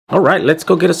Alright, let's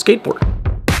go get a skateboard.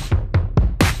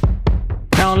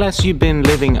 Now, unless you've been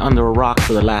living under a rock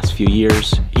for the last few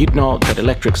years, you'd know that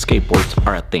electric skateboards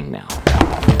are a thing now.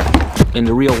 In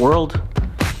the real world,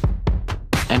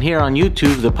 and here on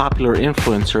YouTube, the popular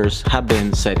influencers have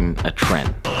been setting a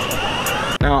trend.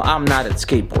 Now, I'm not a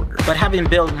skateboarder, but having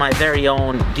built my very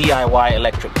own DIY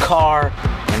electric car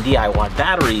and DIY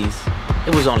batteries,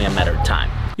 it was only a matter of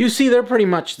time. You see, they're pretty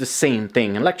much the same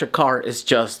thing. An electric car is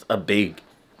just a big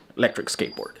electric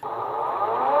skateboard.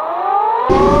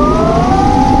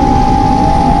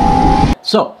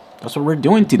 So, that's what we're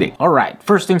doing today. Alright,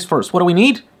 first things first, what do we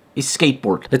need? A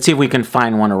skateboard. Let's see if we can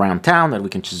find one around town that we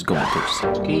can just go into.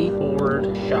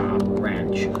 Skateboard shop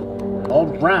branch.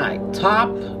 Alright, top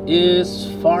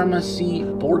is Pharmacy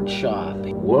Board Shop.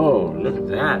 Whoa, look at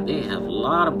that. They have a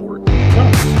lot of boards.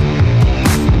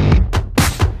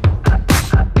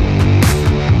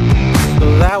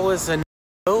 So that was a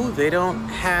no. They don't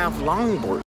have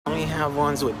longboards. They only have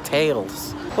ones with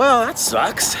tails. Well, that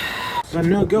sucks. It's a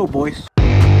no-go, boys.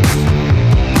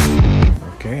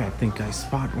 Okay, I think I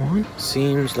spot one.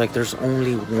 Seems like there's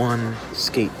only one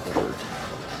skateboard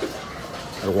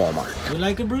at Walmart. You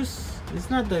like it, Bruce? It's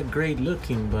not that great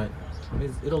looking, but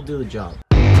it'll do the job.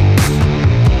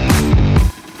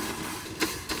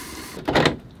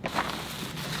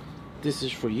 This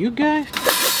is for you guys.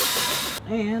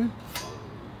 And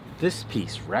this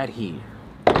piece right here.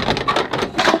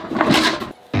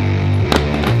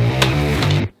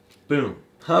 Boom.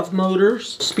 Hub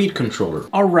motors, speed controller.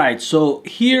 Alright, so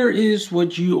here is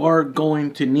what you are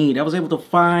going to need. I was able to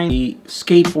find the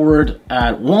skateboard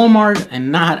at Walmart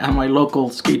and not at my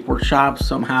local skateboard shop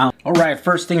somehow. Alright,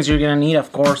 first things you're gonna need,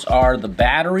 of course, are the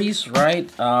batteries, right?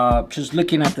 Just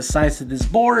looking at the size of this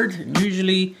board,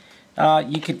 usually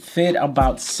you could fit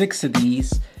about 6 of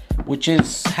these, which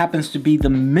happens to be the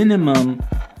minimum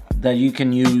that you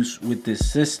can use with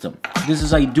this system. This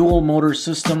is a dual motor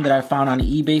system that I found on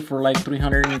eBay for like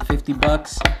 350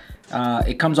 bucks.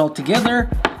 It comes all together.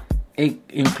 It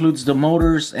includes the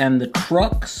motors and the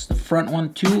trucks, the front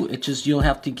one too. It's just you'll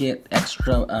have to get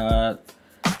extra,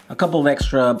 a couple of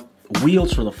extra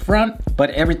wheels for the front, but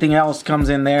everything else comes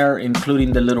in there,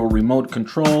 including the little remote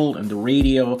control and the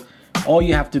radio. All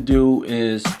you have to do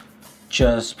is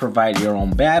just provide your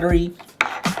own battery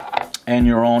and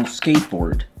your own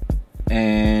skateboard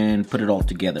and put it all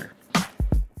together.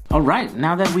 All right,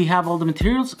 now that we have all the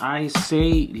materials, I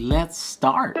say let's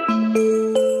start.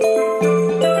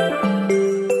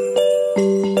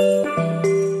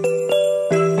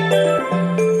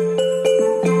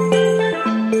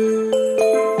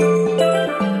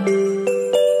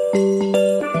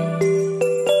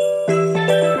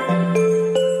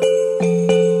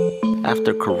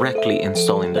 After correctly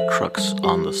installing the trucks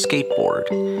on the skateboard,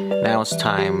 now it's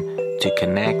time to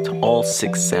connect all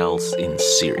 6 cells in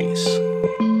series.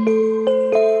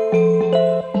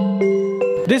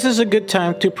 This is a good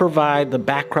time to provide the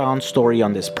background story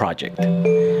on this project.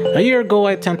 A year ago,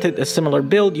 I attempted a similar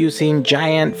build using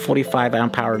giant 45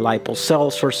 amp hour LiPo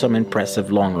cells for some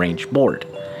impressive long-range board.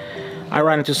 I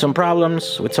ran into some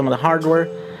problems with some of the hardware,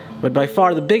 but by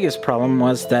far the biggest problem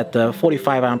was that the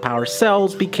 45 amp hour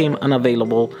cells became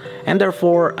unavailable, and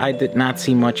therefore I did not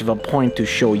see much of a point to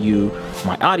show you,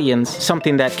 my audience,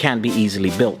 something that can be easily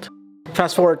built.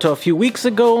 Fast forward to a few weeks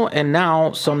ago, and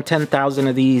now some 10,000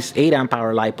 of these 8 amp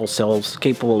hour LiPo cells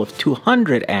capable of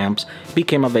 200 amps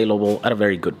became available at a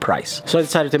very good price. So I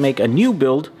decided to make a new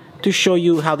build to show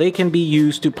you how they can be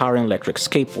used to power an electric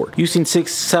skateboard. Using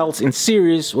 6 cells in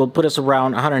series will put us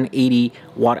around 180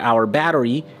 watt-hour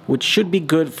battery, which should be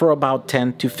good for about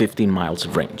 10 to 15 miles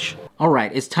of range.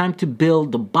 Alright, it's time to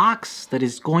build the box that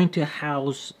is going to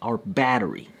house our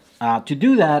battery. To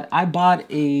do that, I bought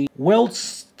a weld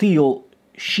steel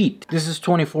sheet. This is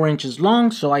 24 inches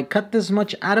long, so I cut this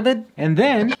much out of it. And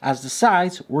then, as the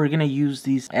sides, we're gonna use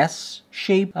these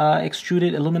S-shaped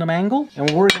extruded aluminum angle. And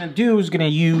what we're gonna do is gonna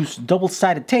use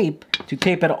double-sided tape to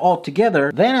tape it all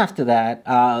together. Then after that,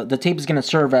 the tape is gonna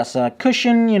serve as a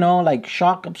cushion, you know, like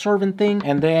shock absorbent thing.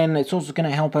 And then it's also gonna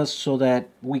help us so that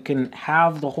we can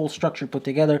have the whole structure put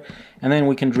together. And then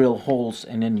we can drill holes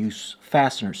and then use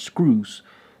fastener screws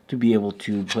to be able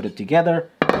to put it together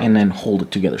and then hold it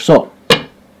together. So,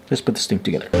 let's put this thing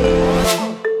together.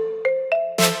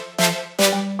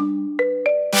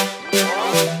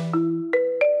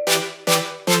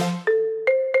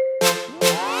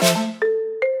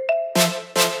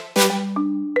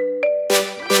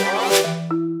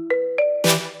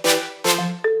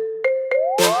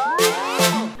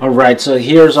 Alright, so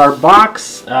here's our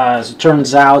box. As it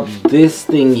turns out, this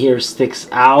thing here sticks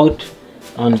out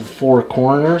on the 4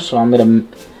 corners, so I'm going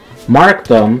to mark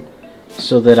them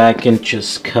so that I can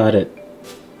just cut it.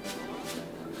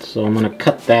 So I'm gonna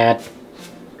cut that.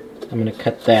 I'm gonna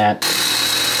cut that.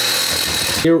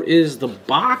 Here is the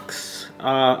box.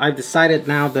 I've decided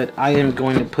now that I am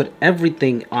going to put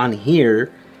everything on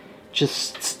here.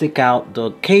 Just stick out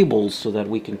the cables so that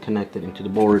we can connect it into the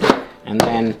board, and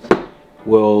then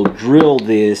we'll drill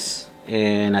this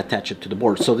and attach it to the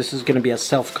board. So this is going to be a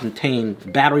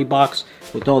self-contained battery box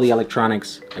with all the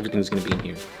electronics. Everything's going to be in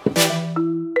here.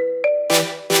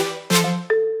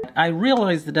 I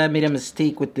realized that I made a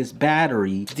mistake with this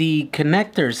battery. The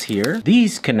connectors here,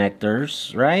 these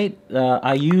connectors, right?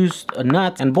 I used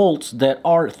nuts and bolts that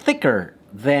are thicker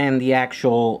than the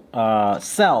actual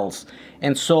cells.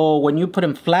 And so when you put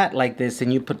them flat like this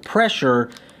and you put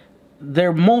pressure,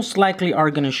 they're most likely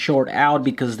are going to short out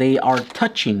because they are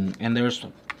touching and there's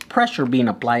pressure being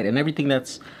applied, and everything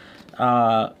that's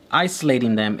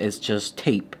isolating them is just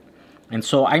tape. And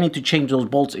so I need to change those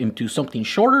bolts into something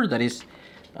shorter that is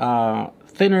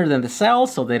thinner than the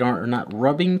cells, so they are not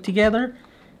rubbing together.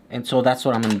 And so that's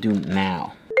what I'm going to do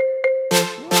now.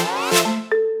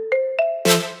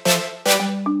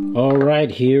 All right,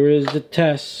 here is the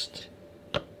test.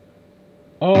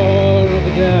 Oh, look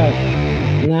at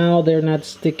that. Now they're not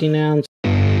sticking out.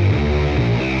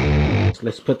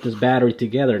 Let's put this battery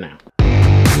together now.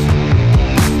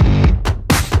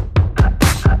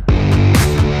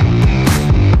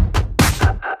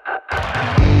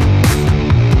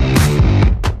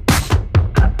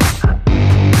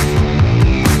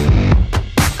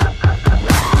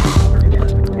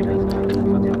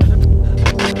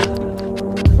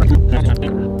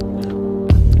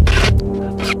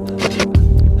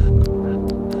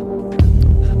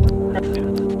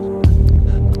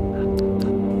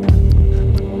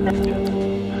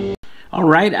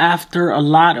 Alright, after a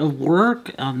lot of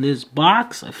work on this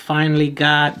box, I finally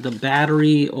got the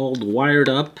battery all wired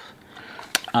up.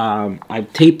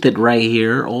 I've taped it right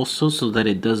here also so that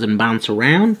it doesn't bounce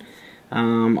around.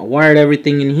 I wired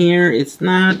everything in here. It's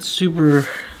not super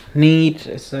neat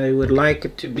as I would like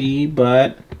it to be,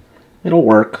 but it'll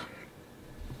work.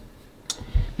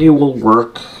 It will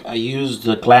work. I used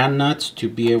the gland nuts to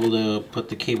be able to put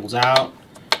the cables out.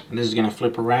 And this is going to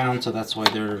flip around, so that's why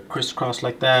they're crisscrossed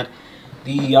like that.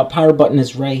 The power button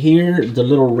is right here. The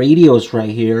little radio is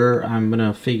right here. I'm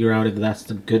gonna figure out if that's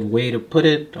the good way to put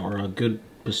it or a good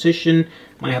position.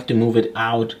 Might have to move it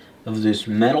out of this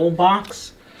metal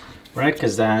box, right?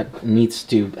 Because that needs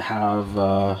to have,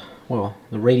 well,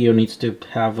 the radio needs to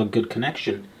have a good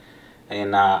connection.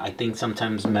 And I think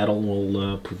sometimes metal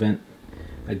will prevent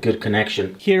a good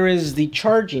connection. Here is the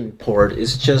charging port.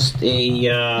 It's just a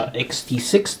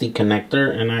XT60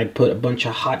 connector, and I put a bunch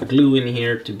of hot glue in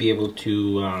here to be able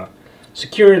to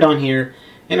secure it on here,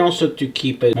 and also to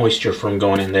keep it moisture from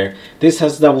going in there. This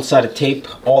has double-sided tape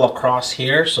all across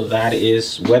here, so that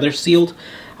is weather sealed.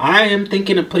 I am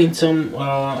thinking of putting some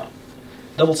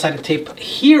double-sided tape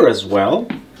here as well,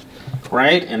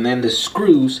 right? And then the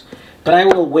screws. But I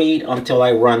will wait until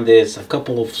I run this a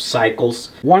couple of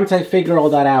cycles. Once I figure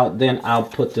all that out, then I'll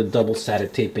put the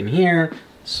double-sided tape in here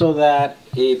so that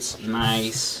it's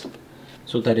nice,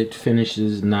 so that it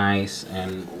finishes nice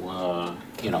and,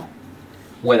 you know,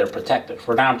 weather protected.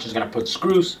 For now, I'm just going to put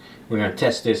screws. We're going to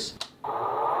test this.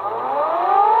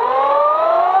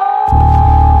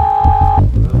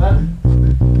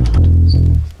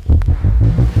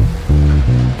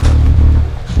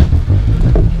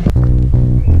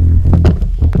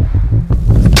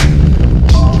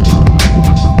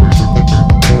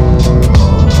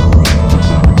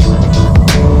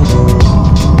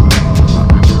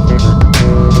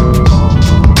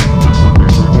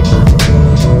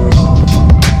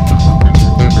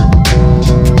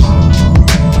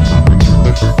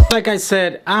 Like I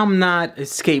said, I'm not a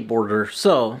skateboarder,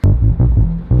 so.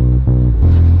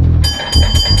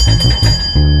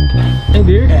 Hey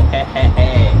dude,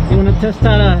 you wanna test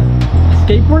out a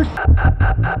skateboard?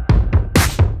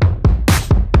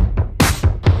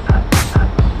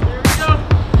 There we go.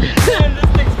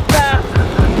 This thing's fast.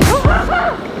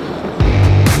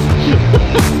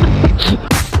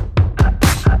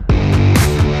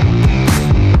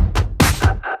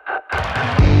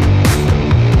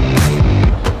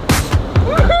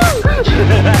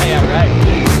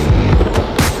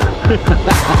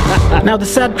 Now the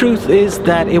sad truth is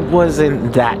that it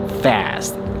wasn't that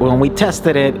fast. When we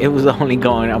tested it, it was only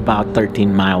going about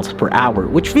 13 miles per hour,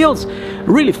 which feels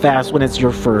really fast when it's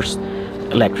your first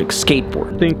electric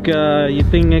skateboard. You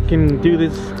think I can do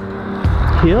this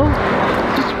hill?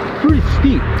 It's pretty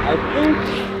steep. I think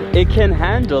it can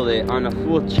handle it on a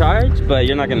full charge, but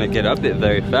you're not gonna get up it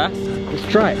very fast. Let's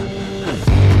try it.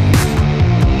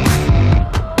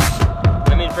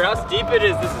 how steep it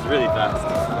is, this is really fast.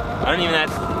 I don't even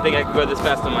think I could go this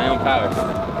fast on my own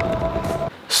power.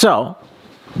 So,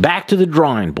 back to the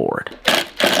drawing board.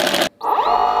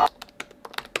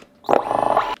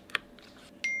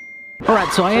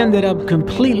 Alright, so I ended up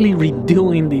completely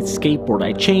redoing the skateboard.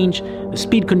 I changed the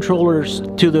speed controllers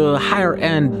to the higher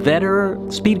end, better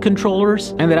speed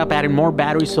controllers. Ended up adding more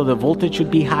batteries so the voltage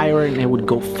would be higher and it would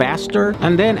go faster.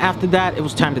 And then after that, it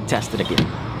was time to test it again.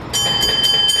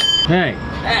 Hey,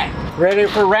 ready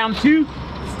for round 2?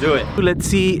 Let's do it. Let's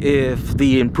see if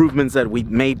the improvements that we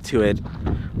made to it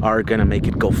are gonna make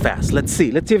it go fast. Let's see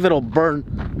if it'll burn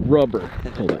rubber.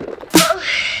 Hold on.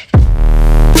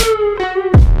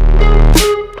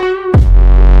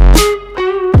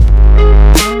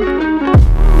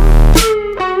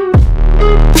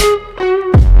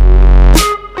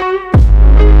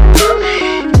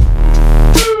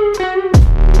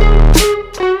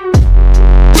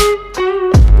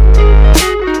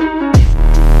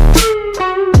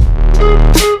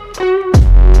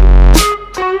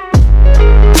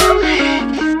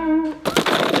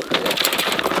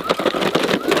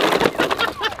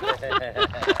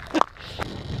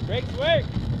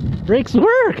 Brakes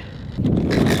work!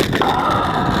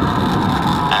 Oh,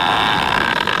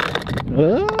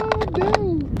 no.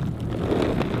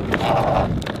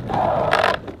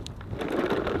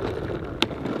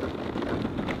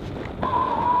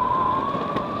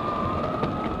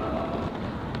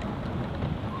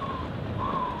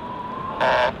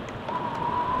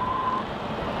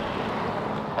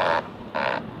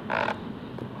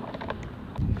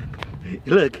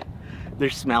 Look, they're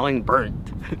smelling burnt.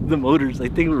 The motors, I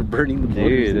think we're burning the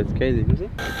motors. Dude, that's crazy.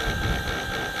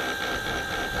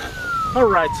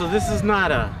 Alright, so this is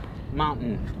not a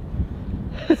mountain.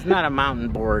 It's not a mountain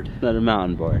board. Not a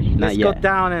mountain board. Let's go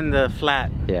down in the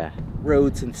flat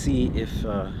roads and see if...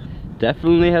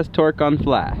 Definitely has torque on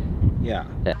flat. Yeah.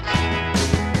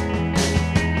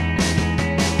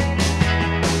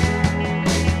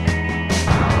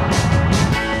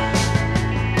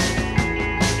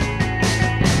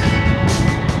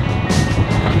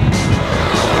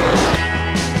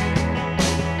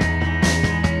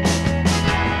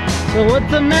 So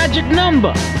what's the magic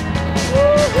number?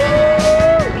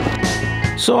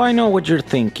 So I know what you're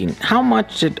thinking. How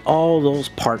much did all those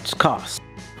parts cost?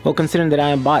 Well, considering that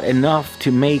I bought enough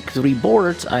to make 3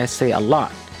 boards, I say a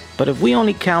lot. But if we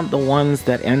only count the ones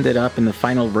that ended up in the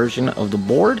final version of the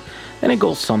board, then it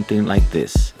goes something like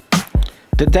this.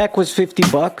 The deck was 50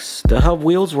 bucks, the hub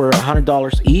wheels were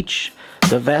 $100 each,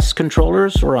 the vest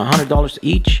controllers were $100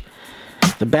 each,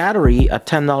 the battery at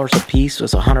 $10 a piece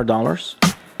was $100.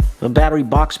 The battery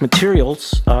box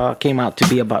materials came out to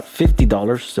be about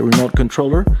 $50, the remote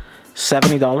controller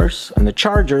 $70, and the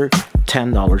charger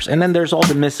 $10. And then there's all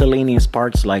the miscellaneous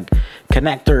parts like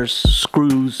connectors,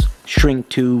 screws, shrink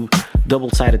tube,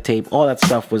 double-sided tape, all that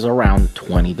stuff was around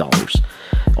 $20.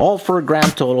 All for a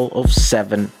grand total of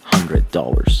 $700.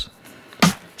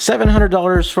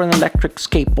 $700 for an electric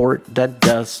skateboard that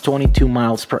does 22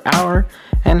 miles per hour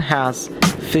and has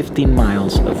 15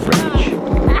 miles of range.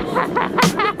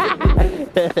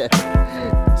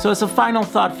 So as a final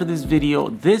thought for this video,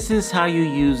 this is how you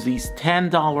use these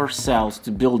 $10 cells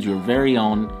to build your very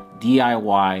own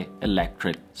DIY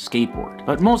electric skateboard.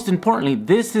 But most importantly,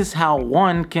 this is how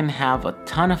one can have a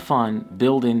ton of fun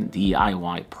building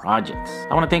DIY projects.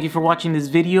 I want to thank you for watching this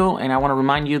video, and I want to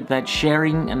remind you that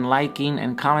sharing and liking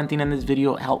and commenting on this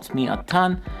video helps me a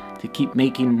ton to keep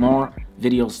making more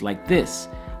videos like this.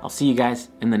 I'll see you guys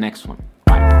in the next one.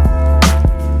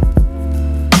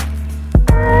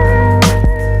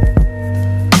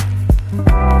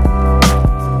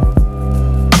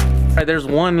 There's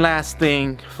one last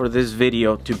thing for this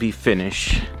video to be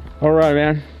finished. All right,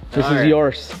 man. This is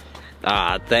yours.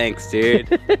 Ah, thanks,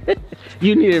 dude.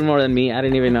 You needed more than me. I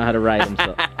didn't even know how to ride them.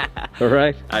 So. All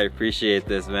right. I appreciate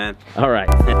this, man. All right.